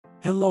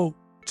Hello,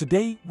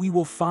 today we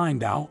will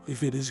find out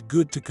if it is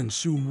good to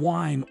consume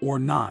wine or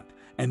not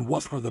and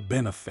what are the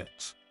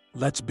benefits.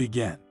 Let's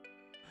begin.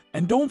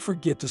 And don't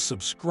forget to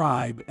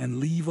subscribe and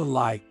leave a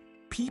like.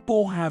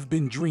 People have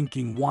been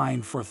drinking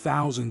wine for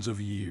thousands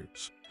of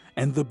years,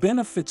 and the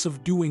benefits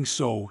of doing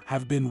so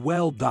have been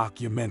well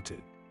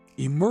documented.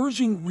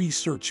 Emerging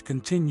research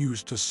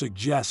continues to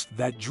suggest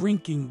that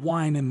drinking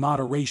wine in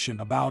moderation,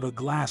 about a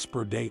glass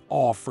per day,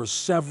 offers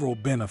several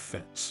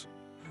benefits.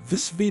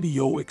 This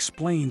video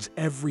explains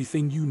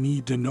everything you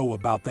need to know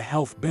about the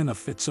health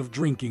benefits of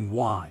drinking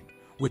wine,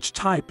 which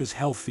type is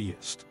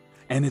healthiest,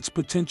 and its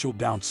potential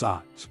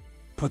downsides.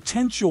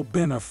 Potential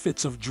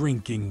benefits of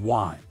drinking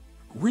wine.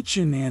 Rich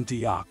in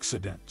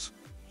antioxidants.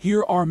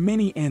 Here are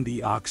many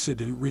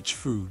antioxidant-rich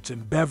foods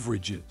and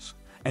beverages,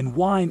 and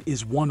wine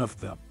is one of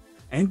them.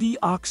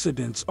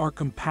 Antioxidants are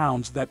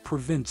compounds that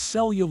prevent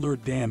cellular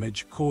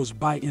damage caused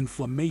by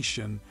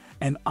inflammation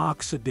and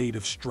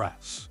oxidative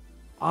stress.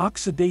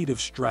 Oxidative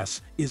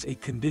stress is a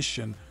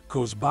condition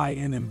caused by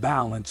an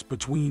imbalance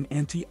between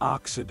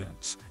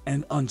antioxidants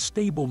and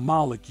unstable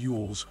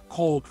molecules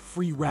called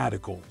free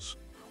radicals,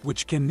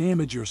 which can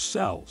damage your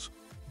cells.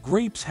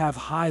 Grapes have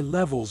high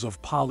levels of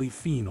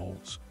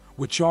polyphenols,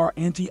 which are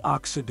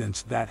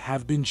antioxidants that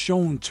have been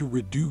shown to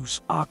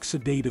reduce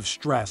oxidative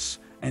stress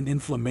and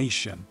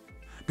inflammation.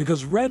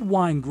 Because red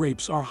wine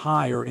grapes are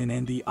higher in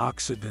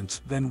antioxidants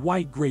than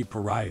white grape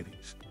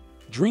varieties,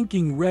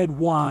 drinking red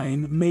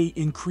wine may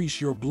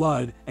increase your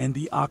blood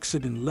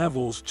antioxidant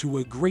levels to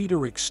a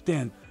greater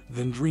extent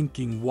than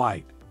drinking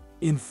white.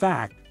 In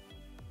fact,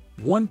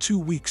 one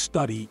 2-week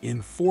study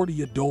in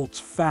 40 adults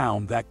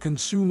found that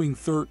consuming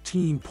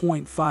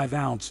 13.5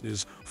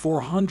 ounces,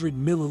 400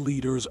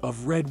 milliliters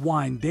of red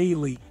wine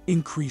daily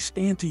increased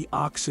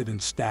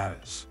antioxidant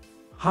status.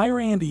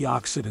 Higher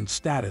antioxidant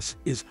status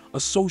is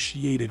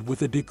associated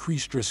with a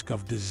decreased risk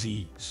of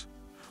disease.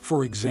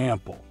 For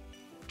example,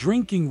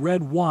 drinking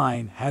red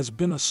wine has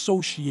been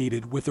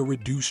associated with a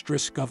reduced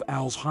risk of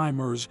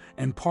Alzheimer's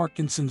and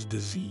Parkinson's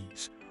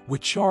disease,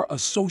 which are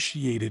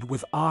associated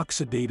with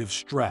oxidative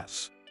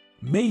stress.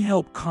 May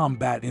help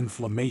combat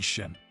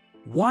inflammation.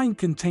 Wine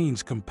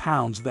contains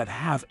compounds that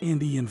have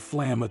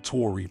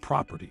anti-inflammatory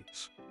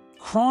properties.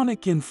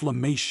 Chronic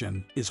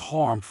inflammation is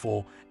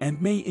harmful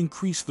and may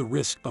increase the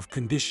risk of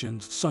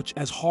conditions such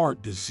as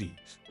heart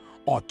disease,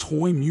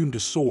 autoimmune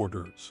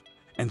disorders,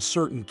 and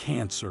certain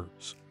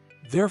cancers.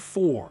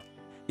 Therefore,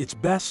 it's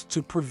best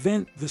to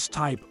prevent this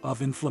type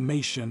of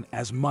inflammation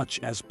as much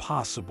as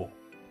possible.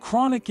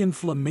 Chronic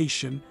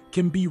inflammation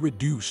can be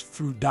reduced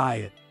through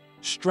diet,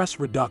 stress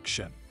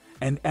reduction,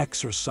 and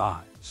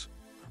exercise.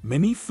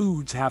 Many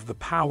foods have the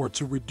power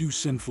to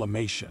reduce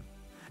inflammation,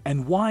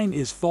 and wine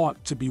is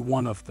thought to be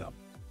one of them.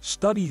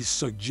 Studies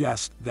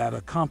suggest that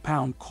a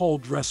compound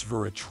called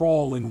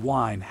resveratrol in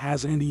wine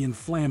has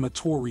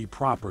anti-inflammatory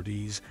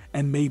properties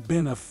and may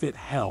benefit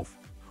health.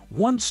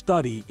 One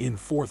study in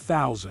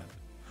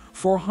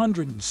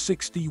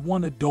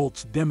 4,461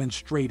 adults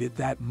demonstrated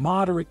that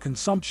moderate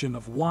consumption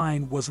of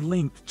wine was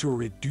linked to a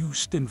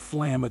reduced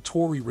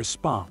inflammatory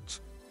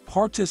response.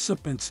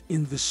 Participants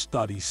in the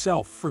study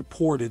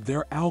self-reported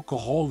their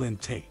alcohol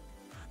intake.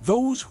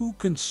 Those who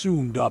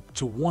consumed up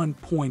to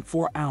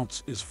 1.4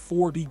 ounces,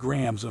 40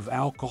 grams of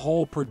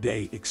alcohol per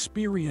day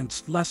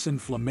experienced less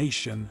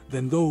inflammation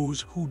than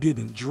those who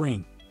didn't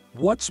drink.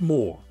 What's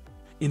more,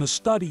 in a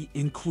study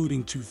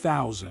including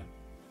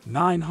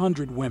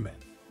 2,900 women,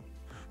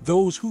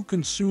 those who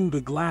consumed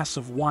a glass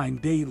of wine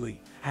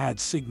daily had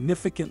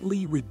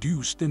significantly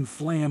reduced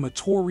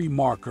inflammatory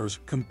markers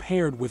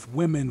compared with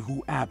women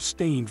who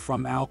abstained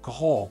from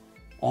alcohol.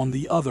 On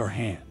the other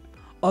hand,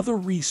 other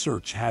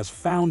research has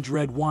found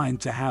red wine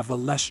to have a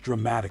less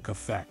dramatic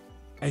effect.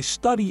 A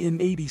study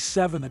in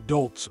 87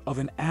 adults of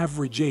an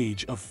average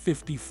age of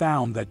 50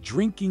 found that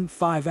drinking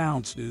 5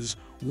 ounces,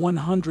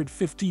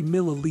 150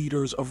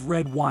 milliliters of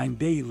red wine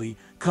daily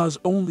caused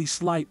only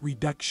slight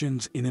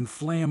reductions in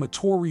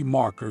inflammatory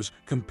markers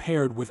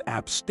compared with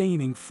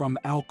abstaining from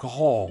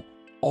alcohol.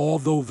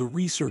 Although the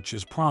research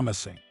is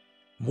promising,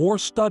 more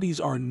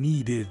studies are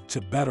needed to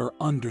better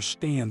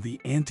understand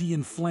the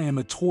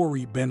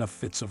anti-inflammatory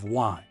benefits of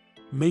wine.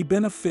 May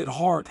benefit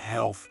heart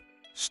health.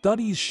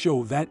 Studies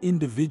show that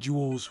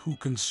individuals who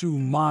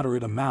consume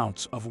moderate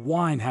amounts of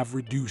wine have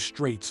reduced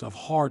rates of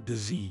heart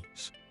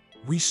disease.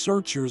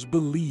 Researchers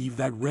believe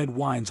that red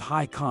wine's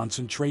high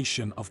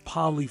concentration of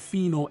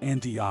polyphenol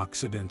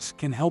antioxidants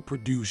can help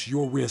reduce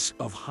your risk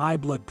of high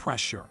blood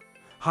pressure,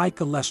 high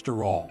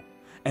cholesterol,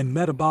 and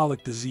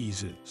metabolic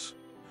diseases.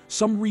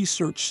 Some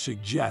research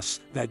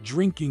suggests that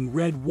drinking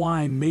red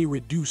wine may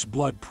reduce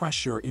blood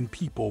pressure in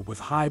people with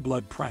high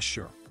blood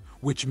pressure,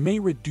 which may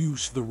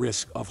reduce the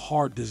risk of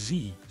heart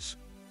disease.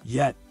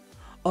 Yet,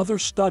 other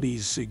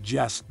studies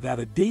suggest that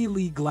a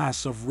daily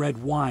glass of red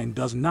wine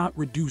does not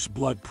reduce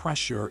blood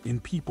pressure in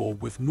people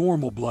with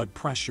normal blood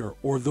pressure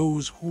or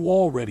those who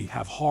already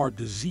have heart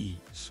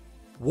disease.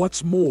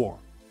 What's more,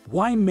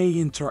 wine may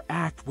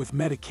interact with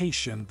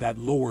medication that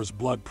lowers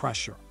blood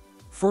pressure.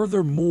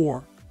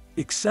 Furthermore,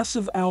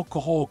 Excessive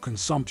alcohol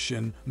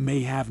consumption may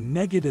have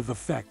negative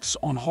effects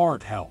on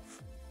heart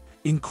health,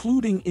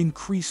 including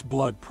increased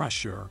blood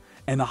pressure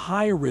and a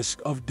higher risk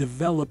of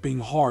developing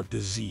heart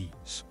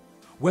disease.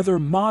 Whether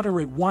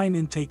moderate wine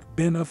intake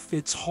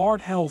benefits heart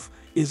health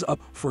is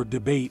up for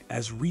debate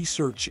as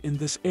research in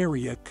this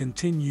area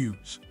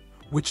continues.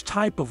 Which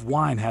type of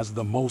wine has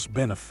the most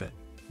benefit?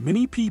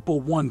 Many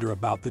people wonder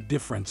about the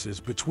differences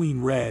between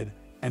red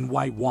and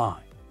white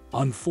wine.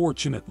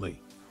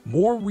 Unfortunately,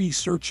 more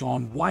research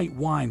on white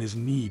wine is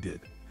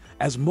needed,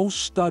 as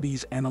most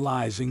studies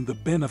analyzing the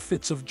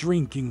benefits of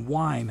drinking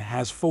wine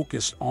has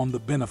focused on the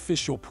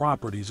beneficial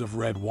properties of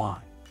red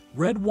wine.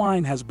 Red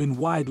wine has been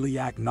widely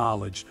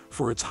acknowledged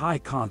for its high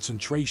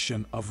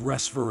concentration of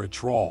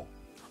resveratrol,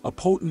 a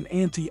potent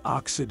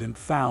antioxidant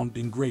found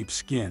in grape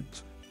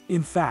skins.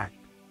 In fact,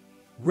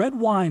 red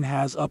wine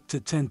has up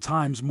to 10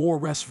 times more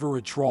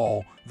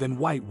resveratrol than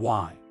white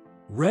wine.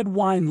 Red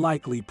wine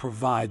likely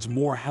provides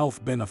more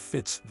health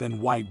benefits than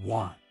white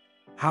wine.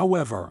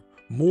 However,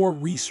 more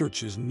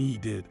research is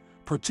needed,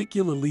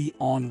 particularly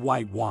on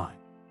white wine.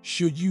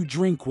 Should you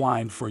drink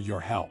wine for your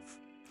health?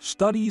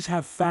 Studies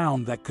have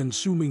found that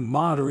consuming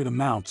moderate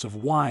amounts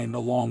of wine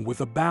along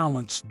with a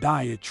balanced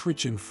diet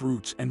rich in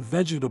fruits and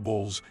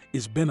vegetables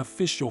is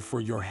beneficial for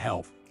your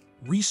health.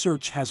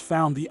 Research has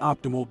found the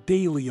optimal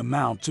daily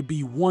amount to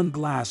be 1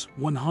 glass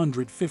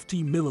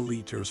 150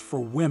 milliliters for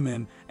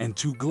women and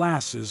 2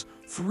 glasses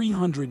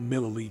 300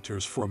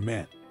 milliliters for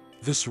men.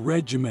 This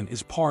regimen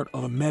is part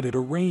of a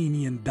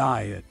Mediterranean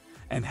diet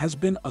and has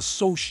been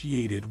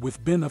associated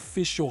with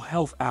beneficial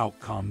health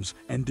outcomes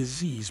and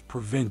disease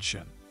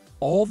prevention.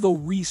 Although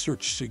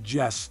research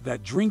suggests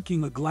that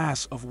drinking a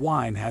glass of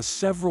wine has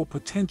several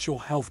potential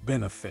health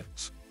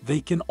benefits, they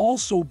can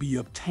also be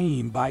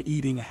obtained by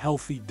eating a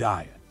healthy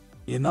diet.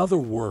 In other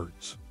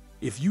words,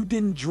 if you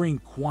didn't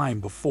drink wine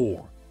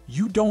before,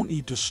 you don't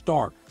need to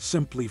start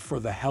simply for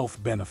the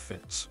health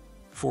benefits.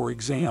 For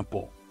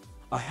example,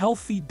 a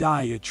healthy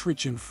diet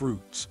rich in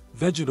fruits,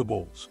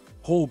 vegetables,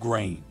 whole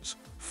grains,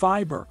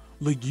 fiber,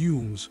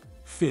 legumes,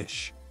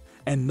 fish,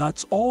 and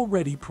nuts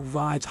already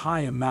provides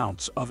high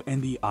amounts of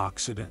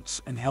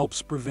antioxidants and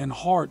helps prevent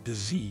heart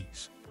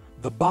disease.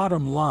 The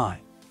bottom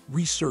line,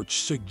 research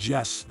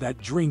suggests that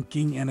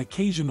drinking an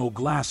occasional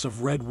glass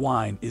of red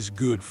wine is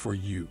good for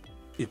you.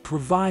 It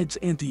provides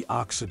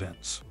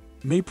antioxidants,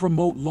 may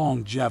promote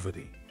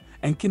longevity,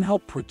 and can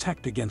help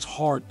protect against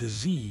heart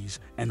disease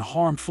and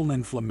harmful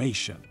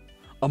inflammation,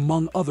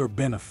 among other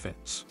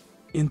benefits.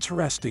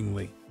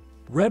 Interestingly,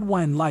 red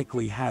wine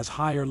likely has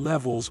higher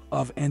levels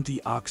of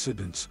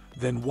antioxidants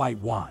than white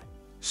wine.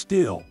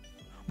 Still,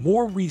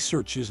 more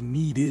research is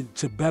needed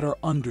to better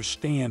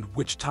understand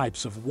which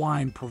types of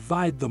wine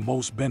provide the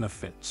most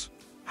benefits.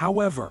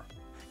 However,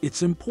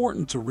 it's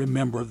important to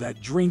remember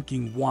that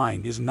drinking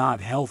wine is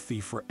not healthy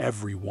for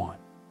everyone,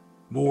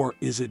 nor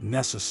is it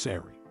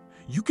necessary.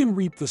 You can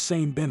reap the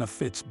same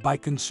benefits by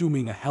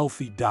consuming a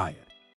healthy diet.